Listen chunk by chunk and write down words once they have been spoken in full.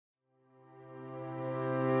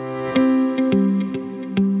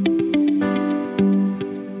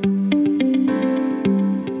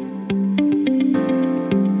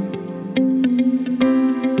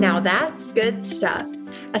That's Good Stuff,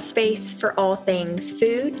 a space for all things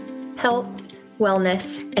food, health,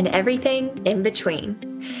 wellness, and everything in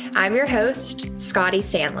between. I'm your host, Scotty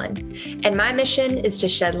Sandlin, and my mission is to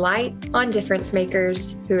shed light on difference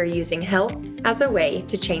makers who are using health as a way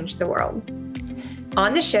to change the world.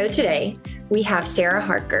 On the show today, we have Sarah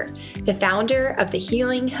Harker, the founder of the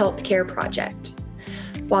Healing Healthcare Project.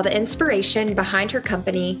 While the inspiration behind her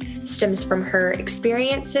company stems from her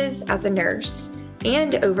experiences as a nurse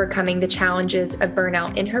and overcoming the challenges of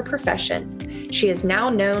burnout in her profession, she is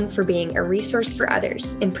now known for being a resource for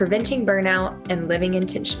others in preventing burnout and living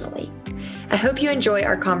intentionally. I hope you enjoy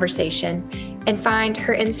our conversation and find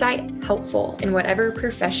her insight helpful in whatever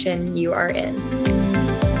profession you are in.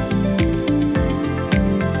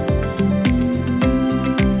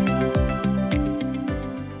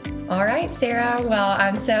 All right, Sarah. Well,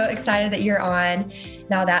 I'm so excited that you're on.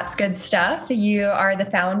 Now That's Good Stuff. You are the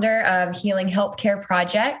founder of Healing Healthcare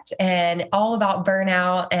Project and all about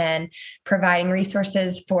burnout and providing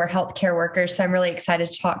resources for healthcare workers. So I'm really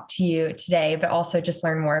excited to talk to you today, but also just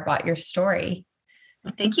learn more about your story.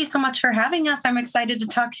 Thank you so much for having us. I'm excited to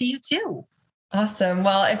talk to you too. Awesome.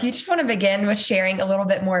 Well, if you just want to begin with sharing a little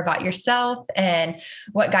bit more about yourself and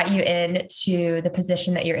what got you into the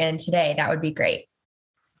position that you're in today, that would be great.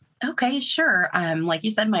 Okay, sure. Like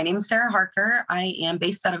you said, my name is Sarah Harker. I am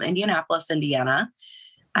based out of Indianapolis, Indiana.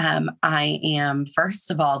 I am,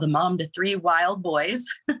 first of all, the mom to 3 wild boys.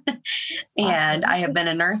 And I have been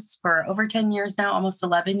a nurse for over 10 years now, almost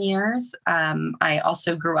 11 years. I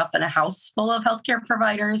also grew up in a house full of healthcare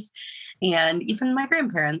providers, and even my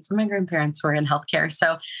grandparents were in healthcare.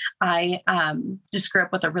 So I just grew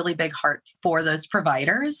up with a really big heart for those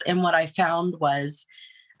providers. And what I found was,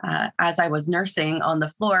 as I was nursing on the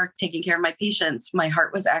floor, taking care of my patients, my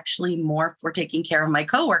heart was actually more for taking care of my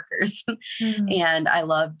coworkers. Mm-hmm. And I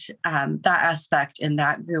loved that aspect, and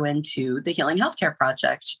that grew into the Healing Healthcare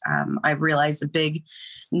Project. I realized a big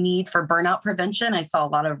need for burnout prevention. I saw a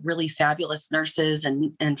lot of really fabulous nurses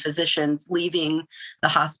and physicians leaving the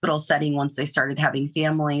hospital setting once they started having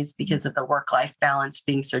families because of the work-life balance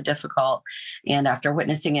being so difficult. And after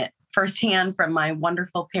witnessing it firsthand from my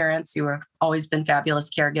wonderful parents who have always been fabulous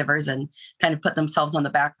caregivers and kind of put themselves on the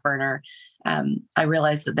back burner, I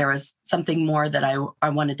realized that there was something more that I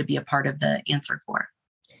wanted to be a part of the answer for.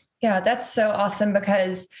 Yeah, that's so awesome,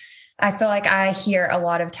 because I feel like I hear a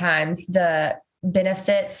lot of times the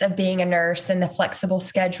benefits of being a nurse and the flexible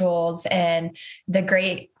schedules and the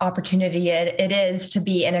great opportunity it is to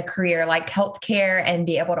be in a career like healthcare and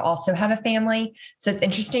be able to also have a family. So it's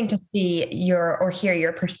interesting to see hear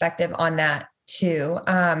your perspective on that too.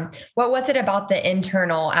 What was it about the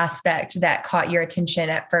internal aspect that caught your attention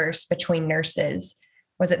at first between nurses?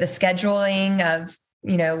 Was it the scheduling of,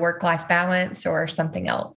 work-life balance or something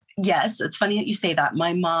else? Yes, it's funny that you say that.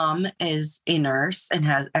 My mom is a nurse and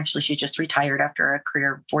she just retired after a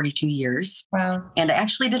career of 42 years. Wow. And I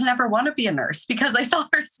actually didn't ever want to be a nurse because I saw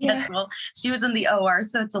her schedule. Yeah. She was in the OR,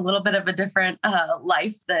 so it's a little bit of a different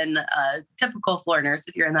life than a typical floor nurse.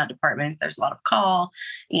 If you're in that department, there's a lot of call.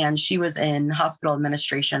 And she was in hospital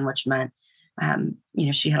administration, which meant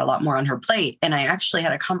she had a lot more on her plate. And I actually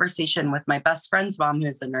had a conversation with my best friend's mom,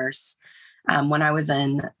 who's a nurse, when I was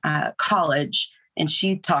in college. And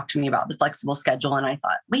she talked to me about the flexible schedule. And I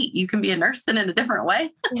thought, wait, you can be a nurse and in a different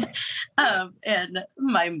way. Yeah. And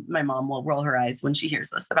my mom will roll her eyes when she hears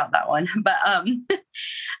this about that one. But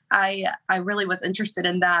I really was interested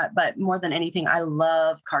in that. But more than anything, I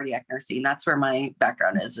love cardiac nursing. That's where my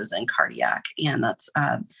background is in cardiac. And that's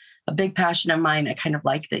a big passion of mine. I kind of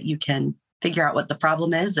like that you can figure out what the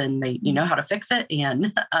problem is and you know how to fix it.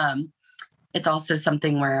 And it's also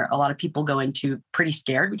something where a lot of people go into pretty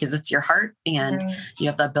scared because it's your heart, and you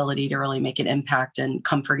have the ability to really make an impact and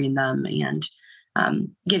comforting them and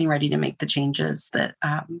getting ready to make the changes that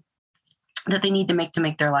they need to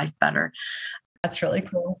make their life better. That's really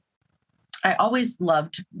cool. I always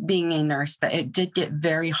loved being a nurse, but it did get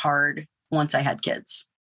very hard once I had kids.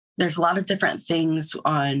 There's a lot of different things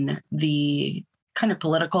on the kind of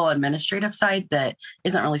political administrative side that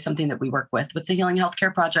isn't really something that we work with the Healing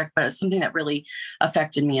Healthcare Project, but it's something that really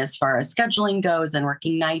affected me as far as scheduling goes and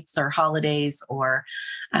working nights or holidays, or,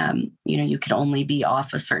 you could only be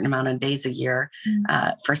off a certain amount of days a year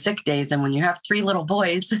for sick days. And when you have 3 little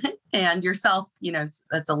boys and yourself,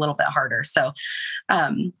 that's a little bit harder. So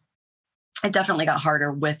it definitely got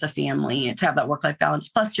harder with a family to have that work-life balance.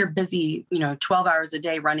 Plus you're busy, 12 hours a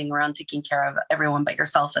day running around, taking care of everyone but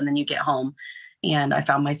yourself. And then you get home. And I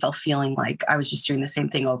found myself feeling like I was just doing the same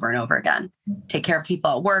thing over and over again. Take care of people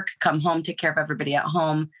at work, come home, take care of everybody at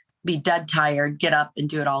home, be dead tired, get up and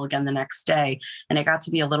do it all again the next day. And it got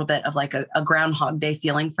to be a little bit of like a Groundhog Day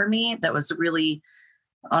feeling for me that was really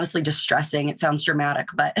honestly distressing. It sounds dramatic,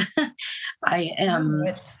 but I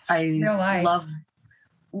love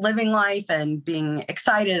living life and being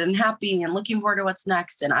excited and happy and looking forward to what's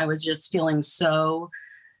next. And I was just feeling so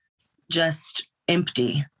just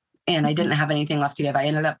empty, and I didn't have anything left to give. I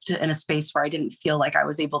ended up in a space where I didn't feel like I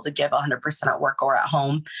was able to give 100% at work or at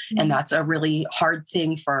home. Mm-hmm. And that's a really hard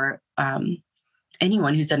thing for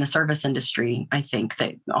anyone who's in a service industry. I think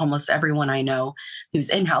that almost everyone I know who's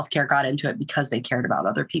in healthcare got into it because they cared about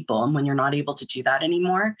other people. And when you're not able to do that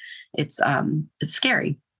anymore, it's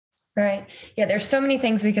scary. Right. Yeah. There's so many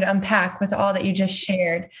things we could unpack with all that you just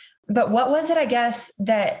shared, but what was it, I guess,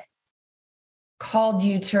 that called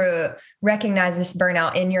you to recognize this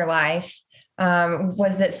burnout in your life?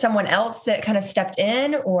 Was it someone else that kind of stepped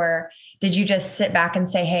in, or did you just sit back and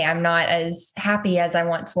say, hey, I'm not as happy as I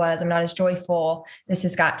once was. I'm not as joyful. This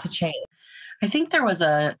has got to change. I think there was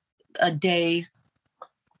a day,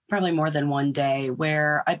 probably more than one day,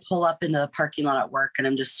 where I pull up into the parking lot at work and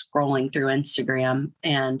I'm just scrolling through Instagram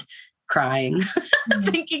and crying,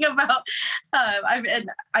 thinking about,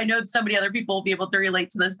 I know so many other people will be able to relate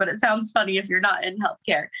to this, but it sounds funny if you're not in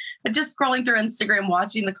healthcare, but just scrolling through Instagram,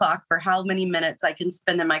 watching the clock for how many minutes I can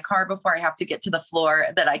spend in my car before I have to get to the floor,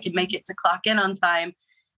 that I can make it to clock in on time.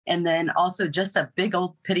 And then also just a big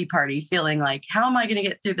old pity party, feeling like, how am I going to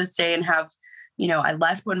get through this day and have, I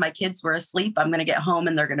left when my kids were asleep. I'm going to get home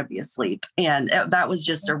and they're going to be asleep. And that was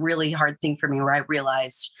just a really hard thing for me, where I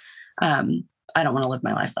realized, I don't want to live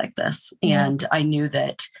my life like this. Yeah. And I knew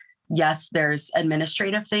that, yes, there's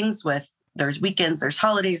administrative things there's weekends, there's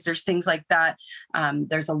holidays, there's things like that.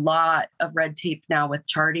 There's a lot of red tape now with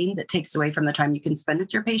charting that takes away from the time you can spend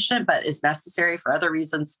with your patient, but is necessary for other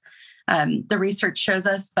reasons. The research shows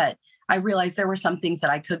us, but I realized there were some things that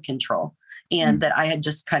I could control and that I had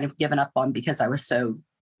just kind of given up on because I was so,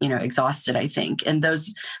 exhausted, I think. And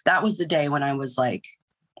that was the day when I was like,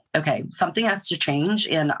 okay, something has to change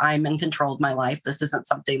and I'm in control of my life. This isn't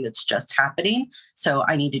something that's just happening. So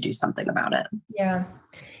I need to do something about it. Yeah.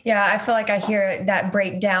 Yeah. I feel like I hear that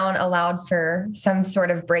breakdown allowed for some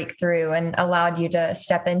sort of breakthrough and allowed you to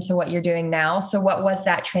step into what you're doing now. So what was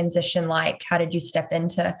that transition like? How did you step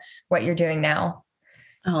into what you're doing now?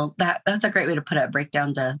 Oh, that's a great way to put it.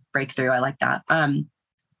 Breakdown to breakthrough. I like that.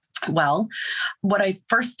 Well, what I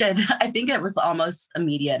first did, I think it was almost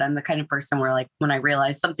immediate. I'm the kind of person where, like, when I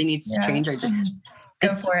realize something needs to change, I just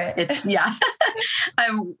go for it. Yeah,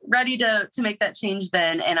 I'm ready to make that change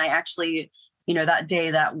then. And I actually, that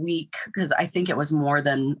day, that week, because I think it was more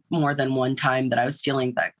than one time that I was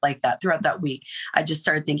feeling like that throughout that week, I just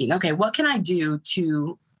started thinking, okay, what can I do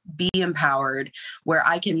to be empowered, where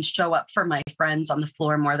I can show up for my friends on the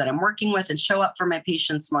floor more that I'm working with, and show up for my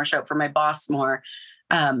patients more, show up for my boss more,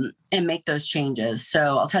 and make those changes.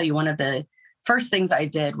 So I'll tell you, one of the first things I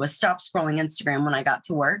did was stop scrolling Instagram when I got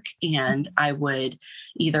to work, and I would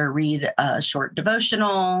either read a short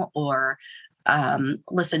devotional or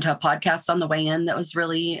listen to a podcast on the way in that was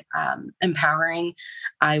really empowering.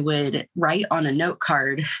 I would write on a note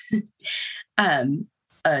card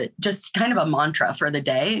just kind of a mantra for the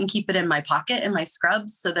day and keep it in my pocket in my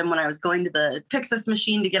scrubs. So then when I was going to the Pyxis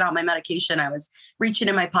machine to get out my medication, I was reaching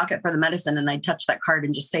in my pocket for the medicine and I'd touch that card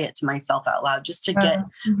and just say it to myself out loud, just to get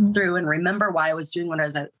through and remember why I was doing what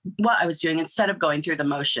I was doing, instead of going through the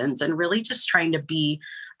motions, and really just trying to be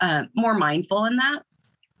more mindful in that.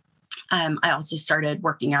 I also started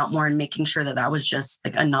working out more and making sure that was just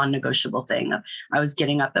like a non-negotiable thing. I was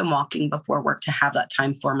getting up and walking before work to have that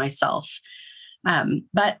time for myself.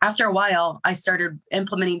 But after a while, I started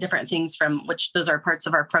implementing different things, from which those are parts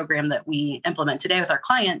of our program that we implement today with our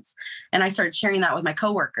clients. And I started sharing that with my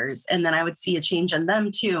coworkers, and then I would see a change in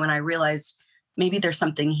them too. And I realized maybe there's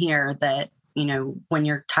something here that, when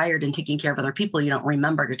you're tired and taking care of other people, you don't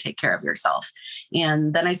remember to take care of yourself.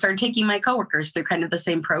 And then I started taking my coworkers through kind of the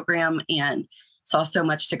same program and saw so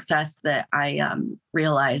much success that I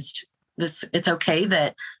realized it's okay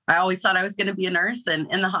that I always thought I was going to be a nurse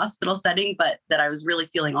and in the hospital setting, but that I was really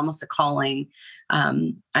feeling almost a calling,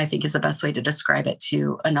 I think is the best way to describe it,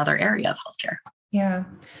 to another area of healthcare. Yeah.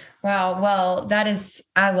 Wow. Well,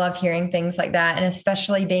 I love hearing things like that. And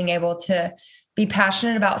especially being able to be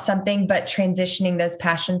passionate about something, but transitioning those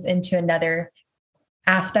passions into another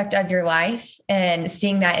aspect of your life and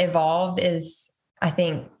seeing that evolve is,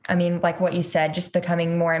 like what you said, just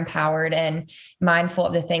becoming more empowered and mindful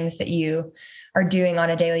of the things that you are doing on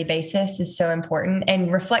a daily basis is so important,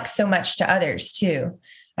 and reflects so much to others too.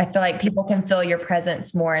 I feel like people can feel your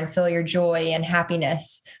presence more and feel your joy and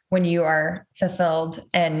happiness when you are fulfilled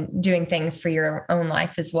and doing things for your own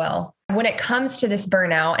life as well. When it comes to this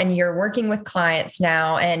burnout and you're working with clients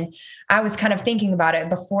now, and I was kind of thinking about it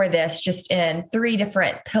before this, just in 3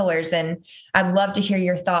 different pillars, and I'd love to hear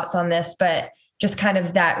your thoughts on this, but just kind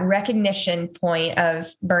of that recognition point of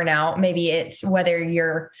burnout. Maybe it's whether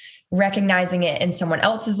you're recognizing it in someone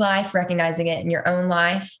else's life, recognizing it in your own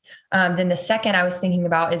life. Then the second I was thinking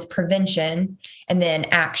about is prevention, and then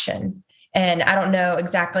action. And I don't know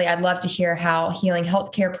exactly, I'd love to hear how Healing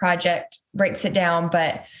Healthcare Project breaks it down.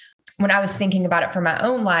 But when I was thinking about it for my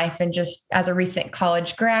own life, and just as a recent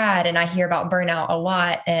college grad, and I hear about burnout a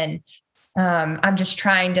lot, and I'm just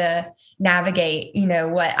trying to navigate,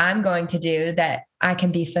 what I'm going to do that I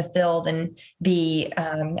can be fulfilled and be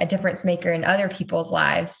a difference maker in other people's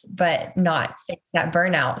lives, but not fix that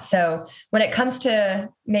burnout. So when it comes to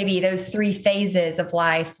maybe those 3 phases of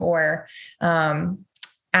life or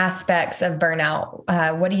aspects of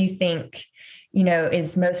burnout, what do you think,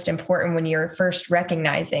 is most important when you're first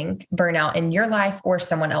recognizing burnout in your life or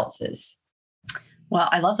someone else's? Well,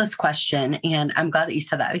 I love this question, and I'm glad that you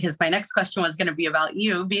said that, because my next question was going to be about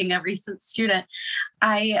you being a recent student.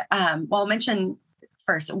 I'll mention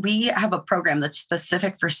first, we have a program that's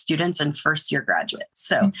specific for students and first-year graduates.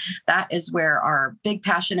 So that is where our big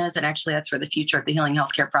passion is, and actually that's where the future of the Healing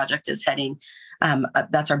Healthcare Project is heading.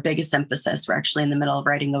 That's our biggest emphasis. We're actually in the middle of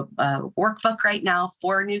writing a workbook right now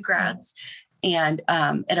for new grads. And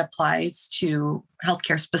it applies to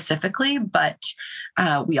healthcare specifically, but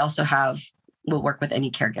we also we'll work with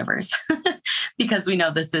any caregivers because we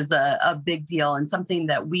know this is a big deal, and something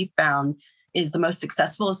that we found is the most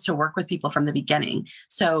successful is to work with people from the beginning.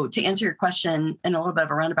 So to answer your question in a little bit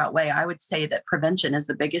of a roundabout way, I would say that prevention is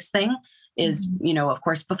the biggest thing is, of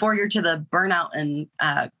course, before you're to the burnout, and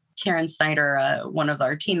Karen Snyder, one of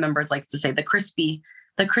our team members, likes to say the crispy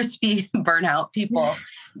burnout people.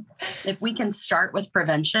 If we can start with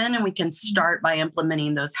prevention, and we can start by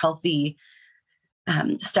implementing those healthy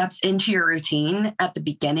steps into your routine at the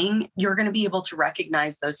beginning, you're going to be able to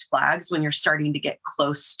recognize those flags when you're starting to get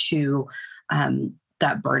close to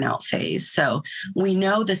that burnout phase. So we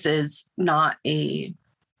know this is not a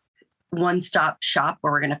one-stop shop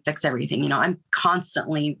where we're going to fix everything. I'm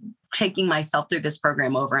constantly taking myself through this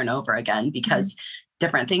program over and over again, because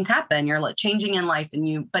different things happen. You're changing in life,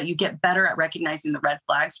 but you get better at recognizing the red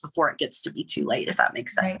flags before it gets to be too late, if that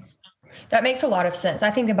makes sense. Right. That makes a lot of sense.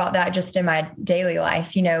 I think about that just in my daily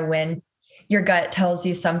life, when your gut tells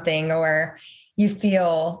you something, or you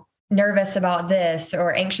feel nervous about this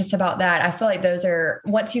or anxious about that. I feel like those are,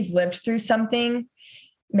 once you've lived through something,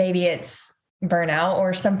 maybe it's burnout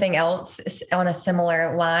or something else on a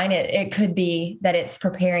similar line. It could be that it's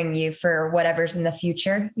preparing you for whatever's in the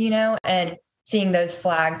future, and seeing those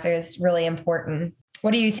flags is really important.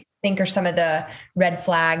 What do you think are some of the red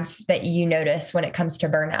flags that you notice when it comes to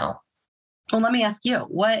burnout? Well, let me ask you,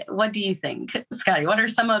 what do you think, Scotty? What are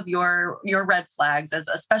some of your red flags, as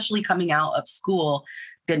especially coming out of school?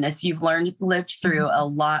 Goodness, you've lived through a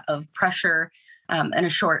lot of pressure in a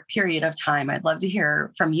short period of time. I'd love to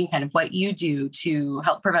hear from you kind of what you do to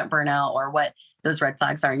help prevent burnout, or what those red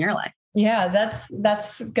flags are in your life. Yeah,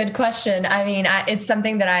 that's a good question. I mean, it's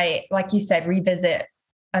something that I, like you said, revisit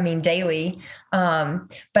daily.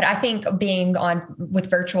 But I think being on with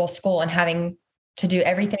virtual school and having to do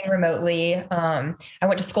everything remotely. I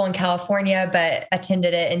went to school in California, but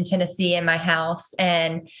attended it in Tennessee in my house.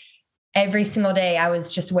 And every single day I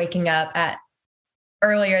was just waking up at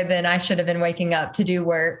earlier than I should have been waking up to do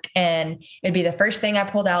work. And it'd be the first thing I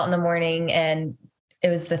pulled out in the morning, and it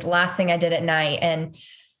was the last thing I did at night. And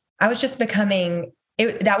I was just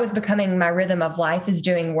that was becoming my rhythm of life, is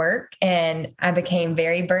doing work. And I became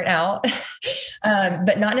very burnt out,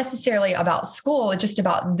 but not necessarily about school, just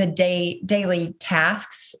about the daily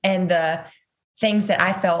tasks and the things that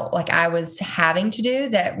I felt like I was having to do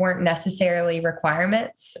that weren't necessarily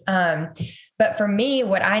requirements. But for me,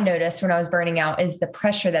 what I noticed when I was burning out is the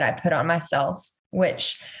pressure that I put on myself,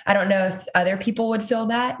 which I don't know if other people would feel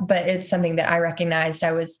that, but it's something that I recognized.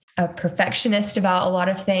 I was a perfectionist about a lot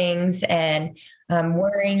of things, and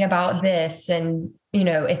worrying about this. And,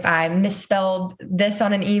 if I misspelled this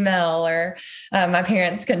on an email, or my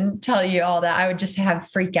parents can tell you all that, I would just have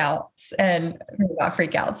freakouts, and not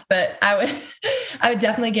freakouts, but I would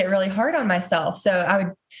definitely get really hard on myself.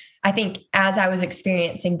 So I think as I was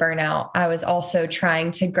experiencing burnout, I was also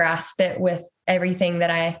trying to grasp it with everything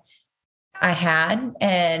that I had,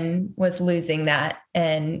 and was losing that,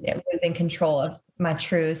 and losing control of my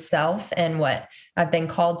true self and what I've been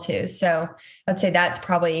called to. So I'd say that's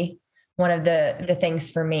probably one of the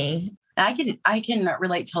things for me. I can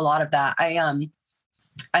relate to a lot of that.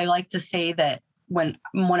 I like to say that when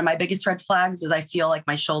one of my biggest red flags is I feel like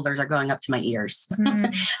my shoulders are going up to my ears.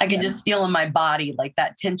 I can just feel in my body like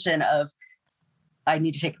that tension of I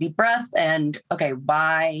need to take a deep breath and okay,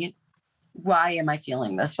 why am I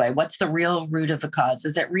feeling this way? What's the real root of the cause?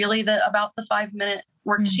 Is it really about the 5-minute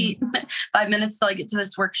worksheet, 5 minutes till I get to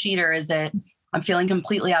this worksheet? Or is it, I'm feeling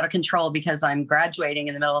completely out of control because I'm graduating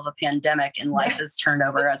in the middle of a pandemic and life has turned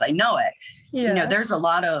over as I know it. Yeah. There's a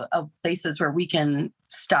lot of places where we can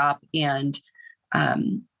stop and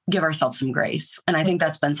give ourselves some grace. And I think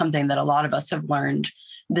that's been something that a lot of us have learned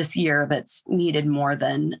this year that's needed more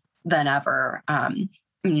than ever.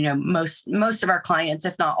 Most of our clients,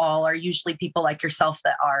 if not all, are usually people like yourself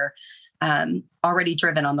that are already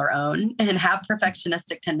driven on their own and have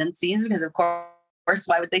perfectionistic tendencies, because of course,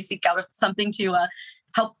 why would they seek out something to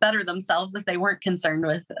help better themselves if they weren't concerned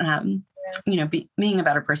with, being a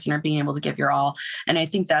better person or being able to give your all. And I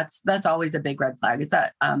think that's always a big red flag, is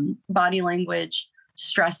that body language,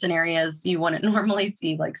 stress in areas you wouldn't normally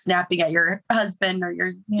see, like snapping at your husband or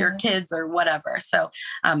your kids or whatever. So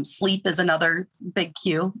sleep is another big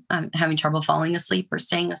cue, having trouble falling asleep or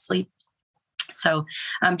staying asleep. So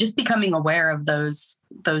just becoming aware of those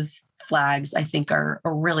flags, I think, are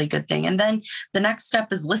a really good thing. And then the next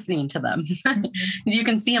step is listening to them. You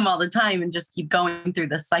can see them all the time and just keep going through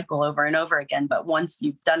this cycle over and over again. But once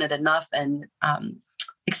you've done it enough and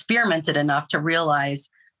experimented enough to realize,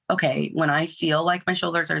 okay, when I feel like my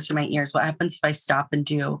shoulders are to my ears, what happens if I stop and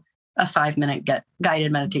do a 5-minute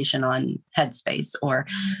guided meditation on Headspace? Or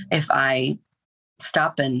if I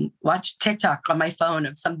stop and watch TikTok on my phone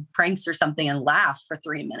of some pranks or something and laugh for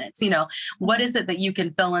 3 minutes, what is it that you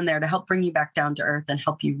can fill in there to help bring you back down to earth and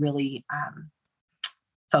help you really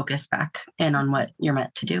focus back in on what you're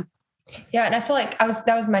meant to do? Yeah. And I feel like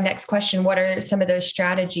that was my next question. What are some of those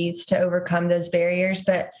strategies to overcome those barriers?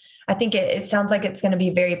 But I think it sounds like it's going to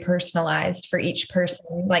be very personalized for each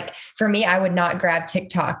person. Like for me, I would not grab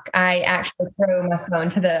TikTok. I actually throw my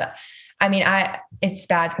phone it's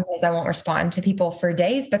bad sometimes. I won't respond to people for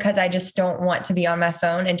days because I just don't want to be on my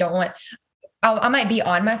phone and I might be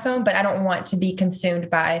on my phone, but I don't want to be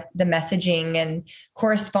consumed by the messaging and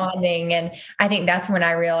corresponding. And I think that's when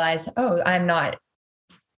I realize, I'm not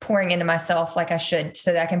pouring into myself like I should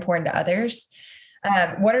so that I can pour into others.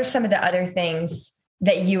 What are some of the other things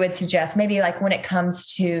that you would suggest? Maybe like when it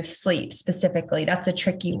comes to sleep specifically, that's a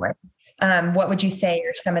tricky one. What would you say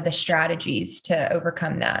are some of the strategies to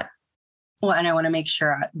overcome that? Well, and I want to make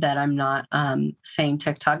sure that I'm not saying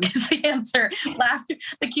TikTok is the answer. Laughter.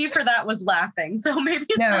 The key for that was laughing. So maybe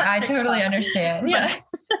it's not I TikTok, totally understand. Yeah.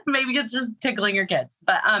 Maybe it's just tickling your kids.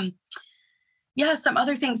 But some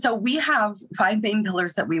other things. So we have 5 main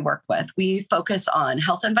pillars that we work with. We focus on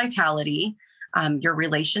health and vitality, your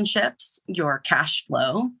relationships, your cash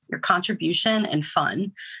flow, your contribution, and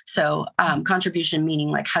fun. So contribution meaning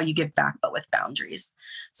like how you give back, but with boundaries.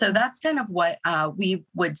 So that's kind of what we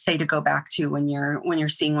would say to go back to when you're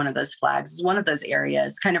seeing one of those flags. Is one of those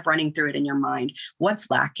areas, kind of running through it in your mind. What's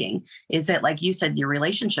lacking? Is it, like you said, your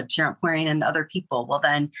relationships? You're not pouring into other people. Well,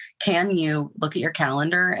 then can you look at your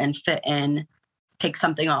calendar and take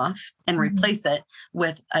something off and replace it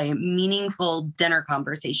with a meaningful dinner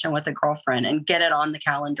conversation with a girlfriend and get it on the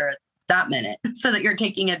calendar that minute so that you're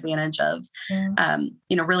taking advantage of,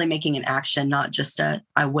 really making an action, not just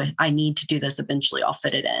I need to do this. Eventually I'll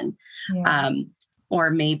fit it in. Yeah.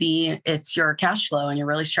 Or maybe it's your cash flow and you're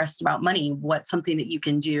really stressed about money. What's something that you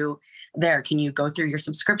can do there? Can you go through your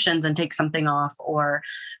subscriptions and take something off, or,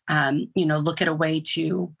 look at a way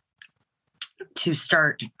to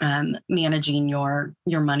start managing your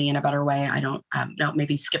money in a better way? I don't know,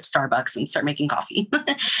 maybe skip Starbucks and start making coffee.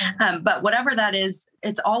 But whatever that is,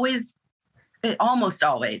 it almost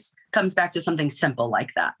always comes back to something simple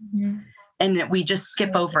like that. Mm-hmm. And we just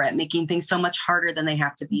skip over it, making things so much harder than they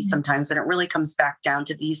have to be sometimes. And it really comes back down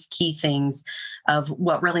to these key things of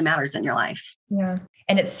what really matters in your life. Yeah.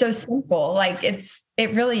 And it's so simple. Like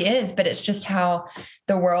it really is, but it's just how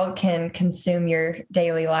the world can consume your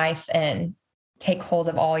daily life and take hold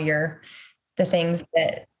of all the things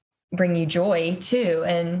that bring you joy too.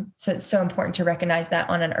 And so it's so important to recognize that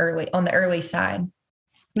on the early side.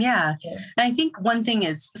 Yeah. And I think one thing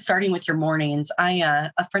is starting with your mornings. A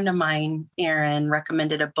friend of mine, Erin,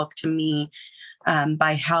 recommended a book to me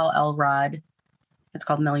by Hal Elrod. It's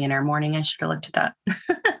called Millionaire Morning. I should have looked at that.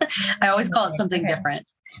 I always call it something different.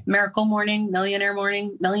 Miracle Morning, Millionaire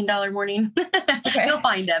Morning, $1 Million Morning. Okay. You'll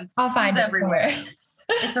find him. I'll find him everywhere.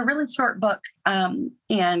 It's a really short book.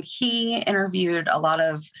 And he interviewed a lot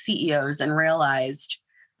of CEOs and realized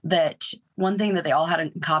that one thing that they all had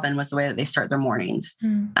in common was the way that they start their mornings.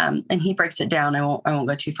 And he breaks it down. I won't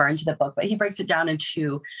go too far into the book, but he breaks it down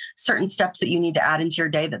into certain steps that you need to add into your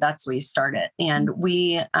day, that's the way you start it. And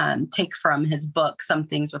we take from his book some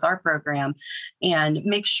things with our program and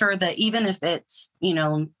make sure that even if it's,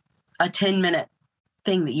 a 10-minute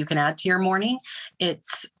thing that you can add to your morning,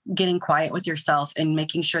 it's getting quiet with yourself and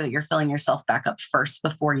making sure that you're filling yourself back up first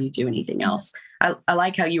before you do anything else. I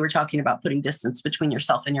like how you were talking about putting distance between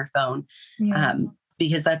yourself and your phone,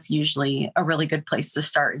 because that's usually a really good place to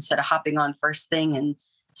start. Instead of hopping on first thing and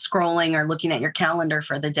scrolling or looking at your calendar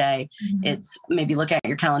for the day, it's maybe looking at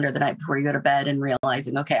your calendar the night before you go to bed and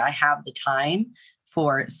realizing, okay, I have the time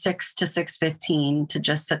for 6 to 6:15 to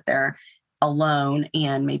just sit there alone,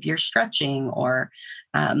 and maybe you're stretching or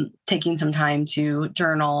taking some time to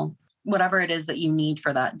journal, whatever it is that you need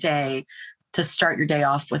for that day, to start your day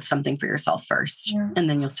off with something for yourself first. And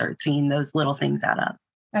then you'll start seeing those little things add up.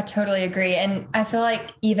 I totally agree. And I feel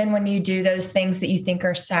like even when you do those things that you think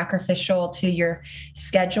are sacrificial to your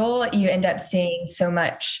schedule, you end up seeing so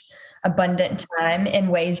much abundant time in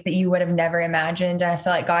ways that you would have never imagined. I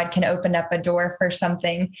feel like God can open up a door for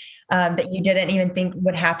something that you didn't even think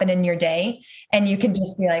would happen in your day. And you can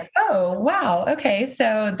just be like, oh, wow. Okay.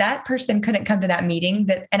 So that person couldn't come to that meeting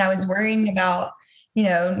and I was worrying about,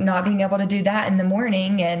 not being able to do that in the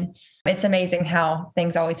morning. And it's amazing how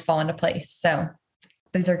things always fall into place. So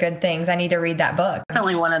these are good things. I need to read that book.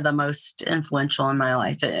 Definitely one of the most influential in my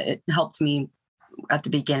life. It helped me at the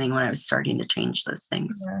beginning when I was starting to change those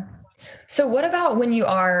things. Yeah. So what about when you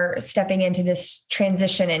are stepping into this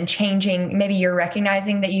transition and changing, maybe you're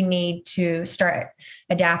recognizing that you need to start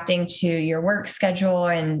adapting to your work schedule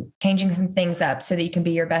and changing some things up so that you can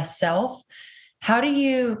be your best self? How do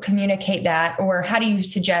you communicate that, or how do you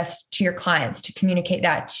suggest to your clients to communicate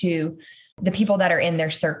that to the people that are in their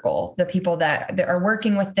circle, the people that are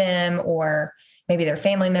working with them, or maybe their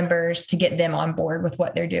family members, to get them on board with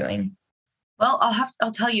what they're doing? Well,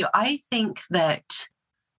 I'll tell you, I think that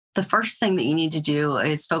the first thing that you need to do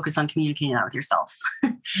is focus on communicating that with yourself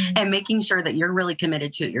and making sure that you're really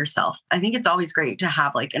committed to it yourself. I think it's always great to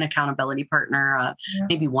have like an accountability partner,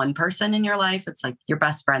 maybe one person in your life that's like your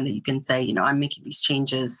best friend that you can say, I'm making these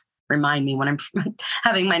changes. Remind me when I'm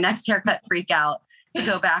having my next haircut freak out to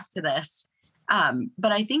go back to this.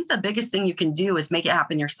 But I think the biggest thing you can do is make it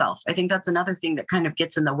happen yourself. I think that's another thing that kind of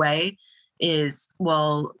gets in the way is,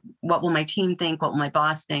 well, what will my team think? What will my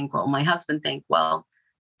boss think? What will my husband think? Well,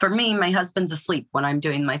 for me, my husband's asleep when I'm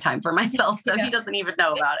doing my time for myself, so he doesn't even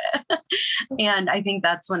know about it. And I think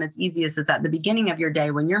that's when it's easiest, is at the beginning of your day,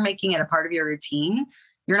 when you're making it a part of your routine.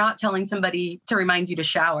 You're not telling somebody to remind you to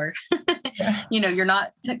shower. You're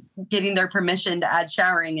not getting their permission to add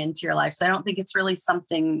showering into your life. So I don't think it's really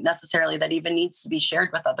something necessarily that even needs to be shared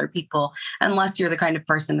with other people, unless you're the kind of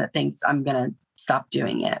person that thinks I'm going to stop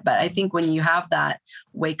doing it. But I think when you have that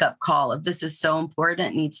wake up call of this is so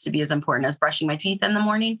important, it needs to be as important as brushing my teeth in the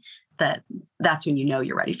morning, that's when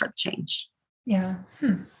you're ready for the change. Yeah.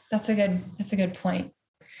 That's a good point.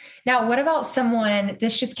 Now, what about someone,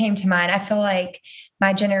 this just came to mind. I feel like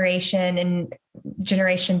my generation and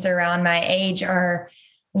generations around my age are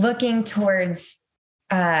looking towards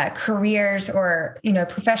careers or,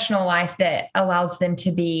 professional life that allows them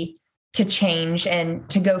to change and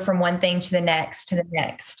to go from one thing to the next.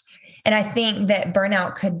 And I think that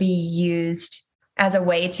burnout could be used as a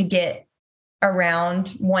way to get around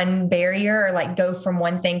one barrier, or like go from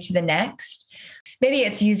one thing to the next. Maybe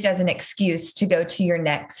it's used as an excuse to go to your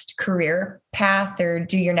next career path or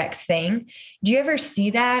do your next thing. Do you ever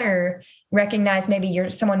see that, or recognize maybe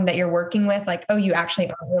you're someone that you're working with, like, oh, you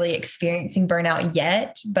actually aren't really experiencing burnout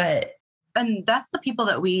yet, And that's the people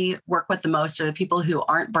that we work with the most, are the people who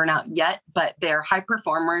aren't burnout yet, but they're high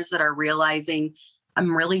performers that are realizing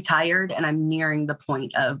I'm really tired and I'm nearing the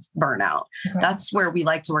point of burnout. Okay. That's where we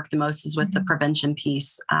like to work the most, is with the prevention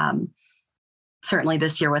piece. Certainly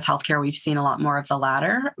this year with healthcare, we've seen a lot more of the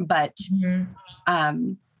latter, but I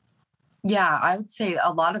would say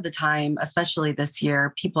a lot of the time, especially this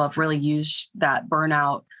year, people have really used that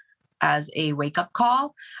burnout as a wake-up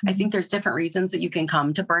call. I think there's different reasons that you can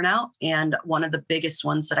come to burnout. And one of the biggest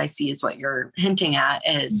ones that I see is what you're hinting at,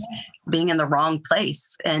 is being in the wrong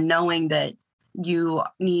place and knowing that you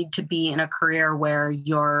need to be in a career where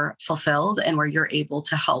you're fulfilled and where you're able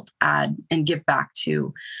to help add and give back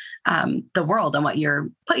to the world and what you're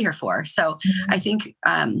put here for. So I think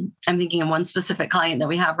I'm thinking of one specific client that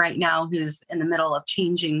we have right now who's in the middle of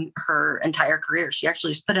changing her entire career. She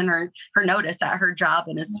actually just put in her notice at her job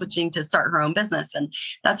and is switching to start her own business. And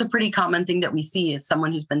that's a pretty common thing that we see, is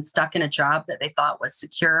someone who's been stuck in a job that they thought was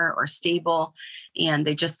secure or stable, and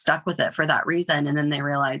they just stuck with it for that reason. And then they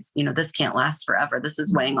realize, this can't last forever. This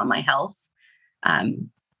is weighing on my health.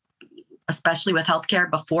 Especially with healthcare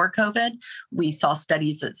before COVID, we saw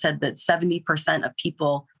studies that said that 70% of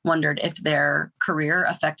people wondered if their career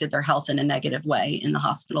affected their health in a negative way in the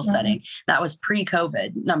hospital setting. That was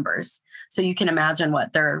pre-COVID numbers. So you can imagine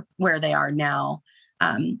where they are now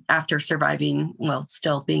after surviving,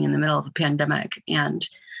 still being in the middle of a pandemic. And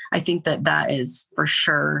I think that is for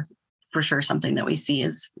sure something that we see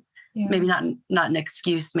is maybe not an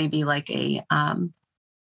excuse, maybe like a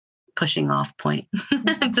pushing off point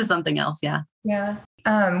to something else. Yeah. Yeah.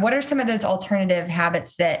 What are some of those alternative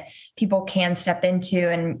habits that people can step into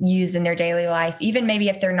and use in their daily life, even maybe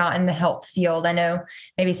if they're not in the health field? I know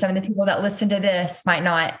maybe some of the people that listen to this might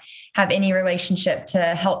not have any relationship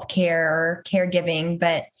to healthcare or caregiving,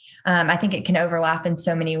 but I think it can overlap in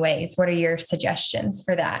so many ways. What are your suggestions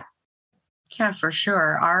for that? Yeah, for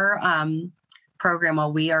sure. Our program,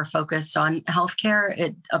 while we are focused on healthcare,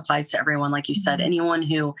 it applies to everyone. Like you said, anyone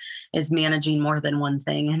who is managing more than one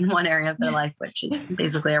thing in one area of their life, which is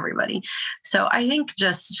basically everybody. So I think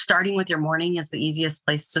just starting with your morning is the easiest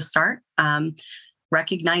place to start.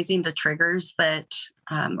 Recognizing the triggers that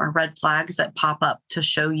are red flags that pop up to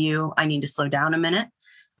show you, I need to slow down a minute.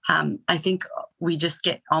 I think we just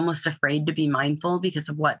get almost afraid to be mindful because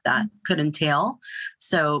of what that could entail.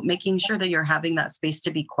 So making sure that you're having that space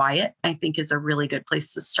to be quiet, I think, is a really good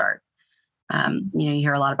place to start. You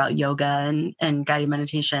hear a lot about yoga and guided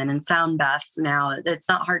meditation and sound baths now. It's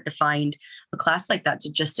not hard to find a class like that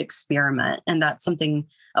to just experiment. And that's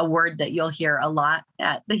a word that you'll hear a lot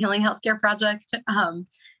at the Healing Healthcare Project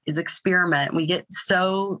is experiment. We get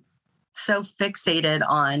so fixated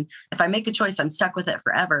on, if I make a choice, I'm stuck with it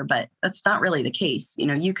forever, but that's not really the case.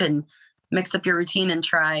 You can mix up your routine and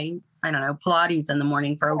try, Pilates in the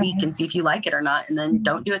morning for a week and see if you like it or not, and then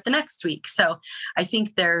don't do it the next week. So I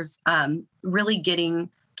think there's really getting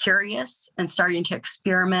curious and starting to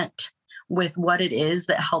experiment with what it is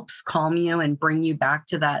that helps calm you and bring you back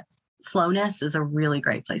to that slowness is a really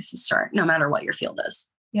great place to start, no matter what your field is.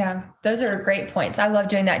 Yeah, those are great points. I love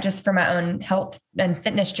doing that just for my own health and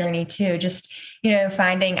fitness journey too. Just,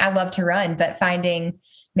 I love to run, but finding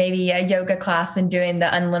maybe a yoga class and doing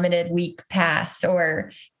the unlimited week pass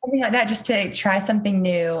or something like that, just to try something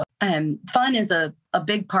new. Fun is a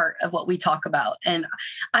big part of what we talk about. And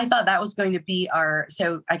I thought that was going to be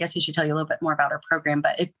so I guess I should tell you a little bit more about our program,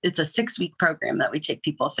 but it's a 6-week program that we take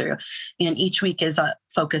people through. And each week is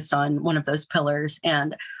focused on one of those pillars.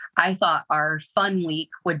 And I thought our fun week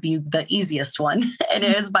would be the easiest one, and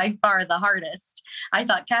it is by far the hardest. I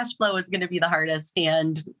thought cash flow was going to be the hardest,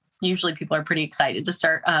 and usually people are pretty excited to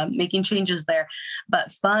start making changes there.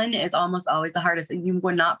 But fun is almost always the hardest. And you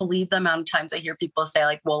would not believe the amount of times I hear people say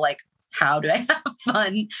how do I have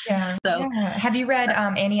fun? Yeah. So have you read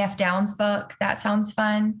Annie F. Downs' book? That sounds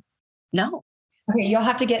fun. No. Okay, you'll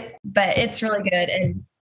have to but it's really good. And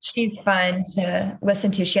she's fun to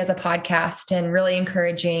listen to. She has a podcast and really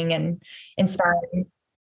encouraging and inspiring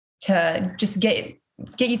to just get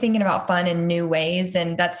you thinking about fun in new ways.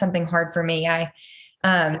 And that's something hard for me.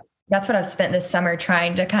 That's what I've spent this summer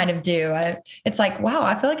trying to kind of do. It's like, wow,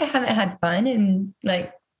 I feel like I haven't had fun in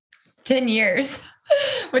 10 years,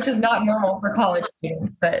 which is not normal for college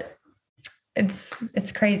students, but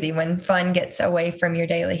it's crazy when fun gets away from your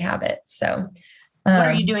daily habits. So what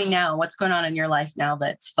are you doing now? What's going on in your life now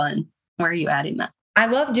that's fun? Where are you adding that? I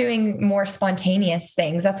love doing more spontaneous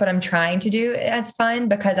things. That's what I'm trying to do as fun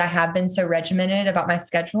because I have been so regimented about my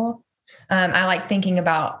schedule. I like thinking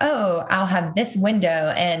about, I'll have this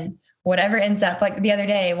window and whatever ends up. Like the other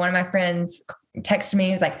day, one of my friends texted me,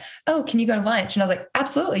 he was like, "Oh, can you go to lunch?" And I was like,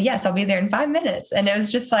 "Absolutely. Yes, I'll be there in 5 minutes." And it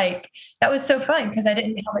was just that was so fun because I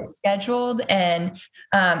didn't have it scheduled. And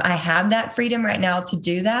I have that freedom right now to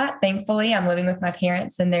do that. Thankfully, I'm living with my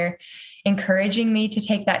parents and they're encouraging me to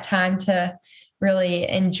take that time to really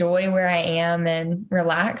enjoy where I am and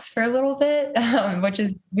relax for a little bit, which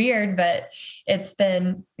is weird, but it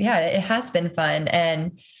has been fun.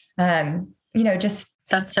 And,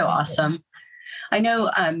 that's so awesome. I know,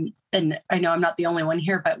 and I know I'm not the only one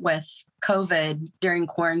here, but with COVID during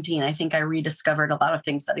quarantine, I think I rediscovered a lot of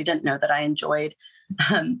things that I didn't know that I enjoyed.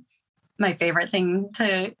 My favorite thing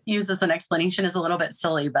to use as an explanation is a little bit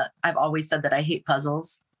silly, but I've always said that I hate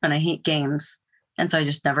puzzles and I hate games. And so I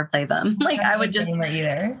just never play them. I would just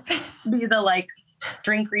be the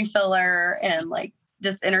drink refiller and like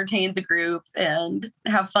just entertain the group and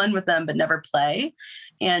have fun with them, but never play.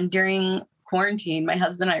 And during quarantine, my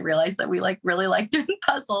husband and I realized that we like really like doing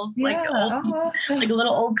puzzles, like like a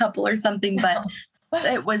little old couple or something. But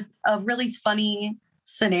it was a really funny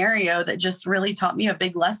scenario that just really taught me a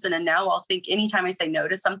big lesson. And now I'll think anytime I say no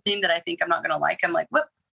to something that I think I'm not going to like, I'm like, whoop,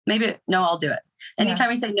 maybe no, I'll do it. Anytime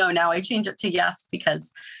I say no, now I change it to yes,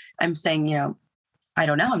 because I'm saying, you know, I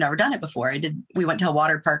don't know. I've never done it before. We went to a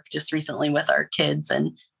water park just recently with our kids,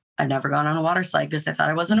 and I've never gone on a water slide because I thought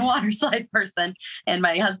I wasn't a water slide person. And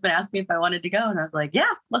my husband asked me if I wanted to go, and I was like,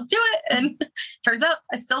 yeah, let's do it. And turns out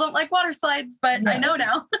I still don't like water slides, but I know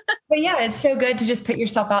now. But yeah, it's so good to just put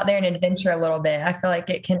yourself out there and adventure a little bit. I feel like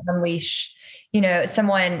it can unleash, you know,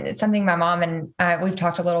 something my mom and we've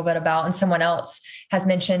talked a little bit about, and someone else has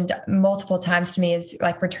mentioned multiple times to me, is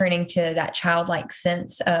like returning to that childlike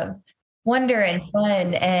sense of wonder and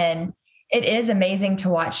fun. And it is amazing to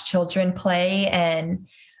watch children play, and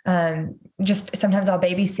just sometimes I'll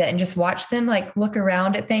babysit and just watch them like look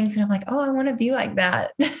around at things, and I'm like, oh, I want to be like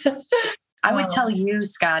that. I would tell you,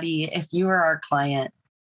 Scotty, if you were our client,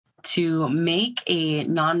 to make a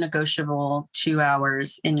non-negotiable 2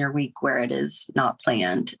 hours in your week where it is not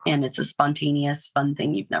planned and it's a spontaneous, fun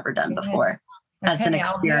thing you've never done before. As an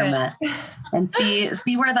experiment and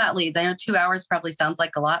see where that leads. I know 2 hours probably sounds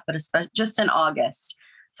like a lot, but just in August,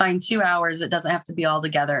 find 2 hours. It doesn't have to be all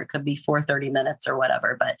together. It could be 30 minutes or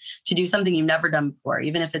whatever, but to do something you've never done before,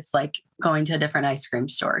 even if it's like going to a different ice cream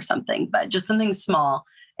store or something, but just something small,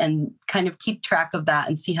 and kind of keep track of that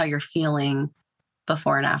and see how you're feeling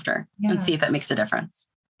before and after and see if it makes a difference.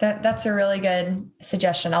 That's a really good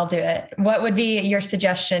suggestion. I'll do it. What would be your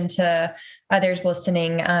suggestion to others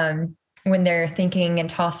listening, when they're thinking and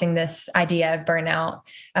tossing this idea of burnout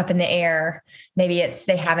up in the air? Maybe it's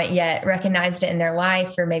they haven't yet recognized it in their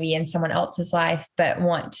life, or maybe in someone else's life, but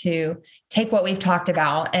want to take what we've talked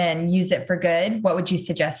about and use it for good. What would you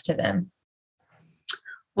suggest to them?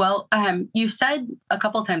 Well, you said a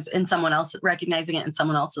couple of times in someone else, recognizing it in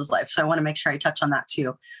someone else's life. So I want to make sure I touch on that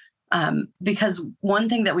too. Because one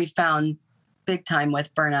thing that we found big time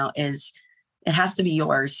with burnout is it has to be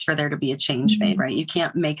yours for there to be a change made, right? You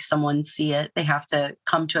can't make someone see it. They have to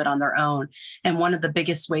come to it on their own. And one of the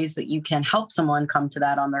biggest ways that you can help someone come to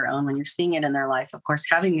that on their own when you're seeing it in their life, of course,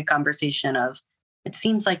 having a conversation of, it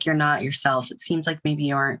seems like you're not yourself. It seems like maybe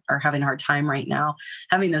you are having a hard time right now.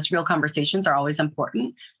 Having those real conversations are always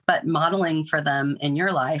important, but modeling for them in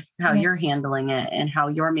your life, how you're handling it and how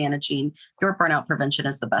you're managing your burnout prevention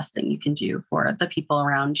is the best thing you can do for the people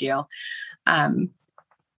around you.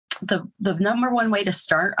 The number one way to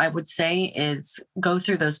start, I would say, is go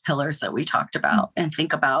through those pillars that we talked about and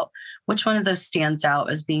think about which one of those stands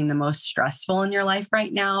out as being the most stressful in your life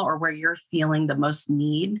right now, or where you're feeling the most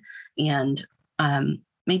need and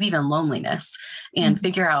maybe even loneliness, and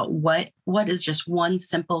figure out what is just one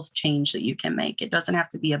simple change that you can make. It doesn't have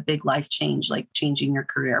to be a big life change, like changing your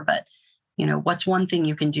career, but you know, what's one thing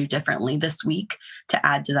you can do differently this week to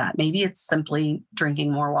add to that? Maybe it's simply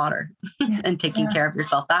drinking more water and taking care of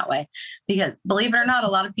yourself that way. Because believe it or not, a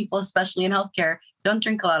lot of people, especially in healthcare, don't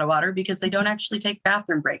drink a lot of water because they don't actually take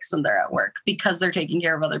bathroom breaks when they're at work because they're taking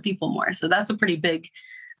care of other people more. So that's a pretty big,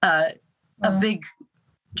 big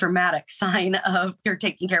dramatic sign of you're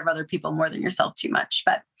taking care of other people more than yourself too much.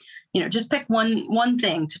 But, you know, just pick one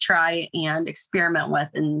thing to try and experiment with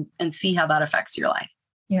and see how that affects your life.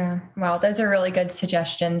 Yeah. Wow. Those are really good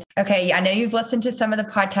suggestions. Okay. I know you've listened to some of the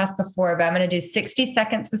podcasts before, but I'm going to do 60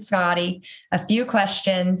 seconds with Scotty, a few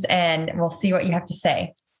questions, and we'll see what you have to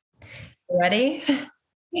say. Ready?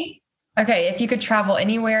 Okay. If you could travel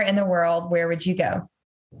anywhere in the world, where would you go?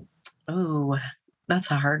 Oh, that's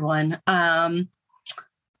a hard one.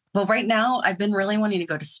 Well, right now I've been really wanting to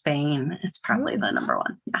go to Spain. It's probably the number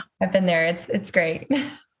one. Yeah. I've been there. It's great.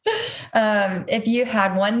 If you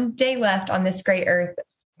had one day left on this great earth,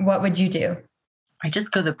 what would you do? I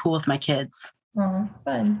just go to the pool with my kids. Oh,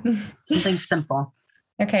 fun. Something simple.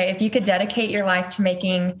 Okay. If you could dedicate your life to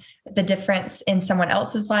making the difference in someone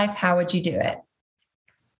else's life, how would you do it?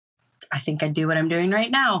 I think I'd do what I'm doing right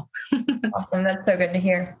now. Awesome. That's so good to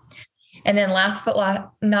hear. And then last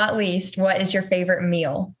but not least, what is your favorite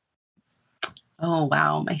meal? Oh,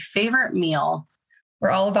 wow. My favorite meal. We're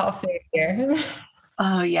all about food here.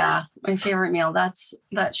 Oh yeah. My favorite meal.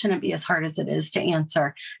 That shouldn't be as hard as it is to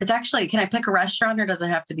answer. It's actually, can I pick a restaurant or does it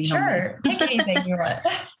have to be homemade? Sure. Pick anything you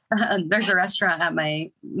want. There's a restaurant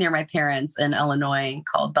near my parents in Illinois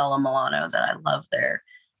called Bella Milano that I love their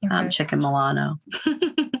chicken Milano.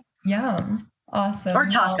 Yum. Awesome. Or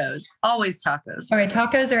tacos. Always tacos. Okay.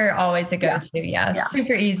 Tacos are always a go-to. Yeah.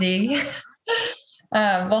 Super easy.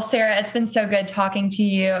 Well, Sarah, it's been so good talking to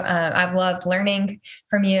you. I've loved learning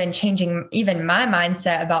from you and changing even my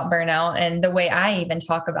mindset about burnout, and the way I even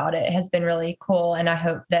talk about it has been really cool. And I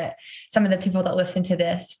hope that some of the people that listen to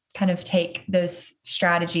this kind of take those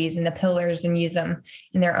strategies and the pillars and use them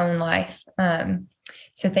in their own life.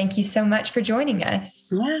 So thank you so much for joining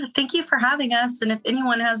us. Yeah, thank you for having us. And if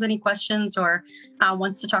anyone has any questions or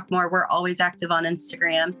wants to talk more, we're always active on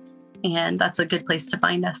Instagram, and that's a good place to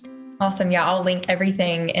find us. Awesome. Yeah, I'll link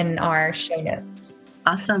everything in our show notes.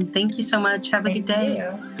 Awesome. Thank you so much. Have a good day.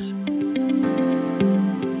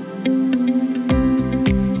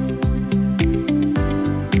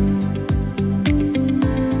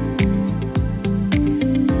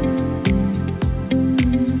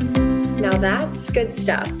 Now that's good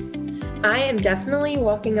stuff. I am definitely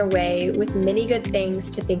walking away with many good things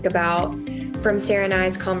to think about from Sarah and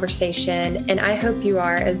I's conversation, and I hope you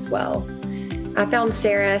are as well. I found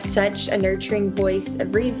Sarah such a nurturing voice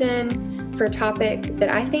of reason for a topic that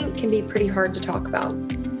I think can be pretty hard to talk about.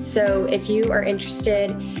 So if you are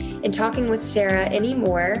interested in talking with Sarah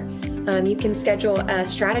anymore, you can schedule a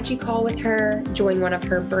strategy call with her, join one of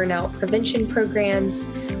her burnout prevention programs,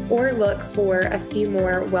 or look for a few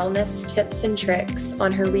more wellness tips and tricks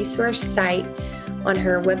on her resource site, on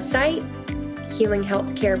her website,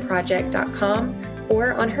 healinghealthcareproject.com,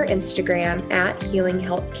 or on her Instagram at Healing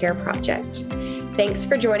Healthcare Project. Thanks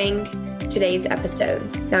for joining today's episode.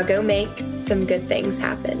 Now go make some good things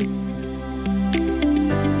happen.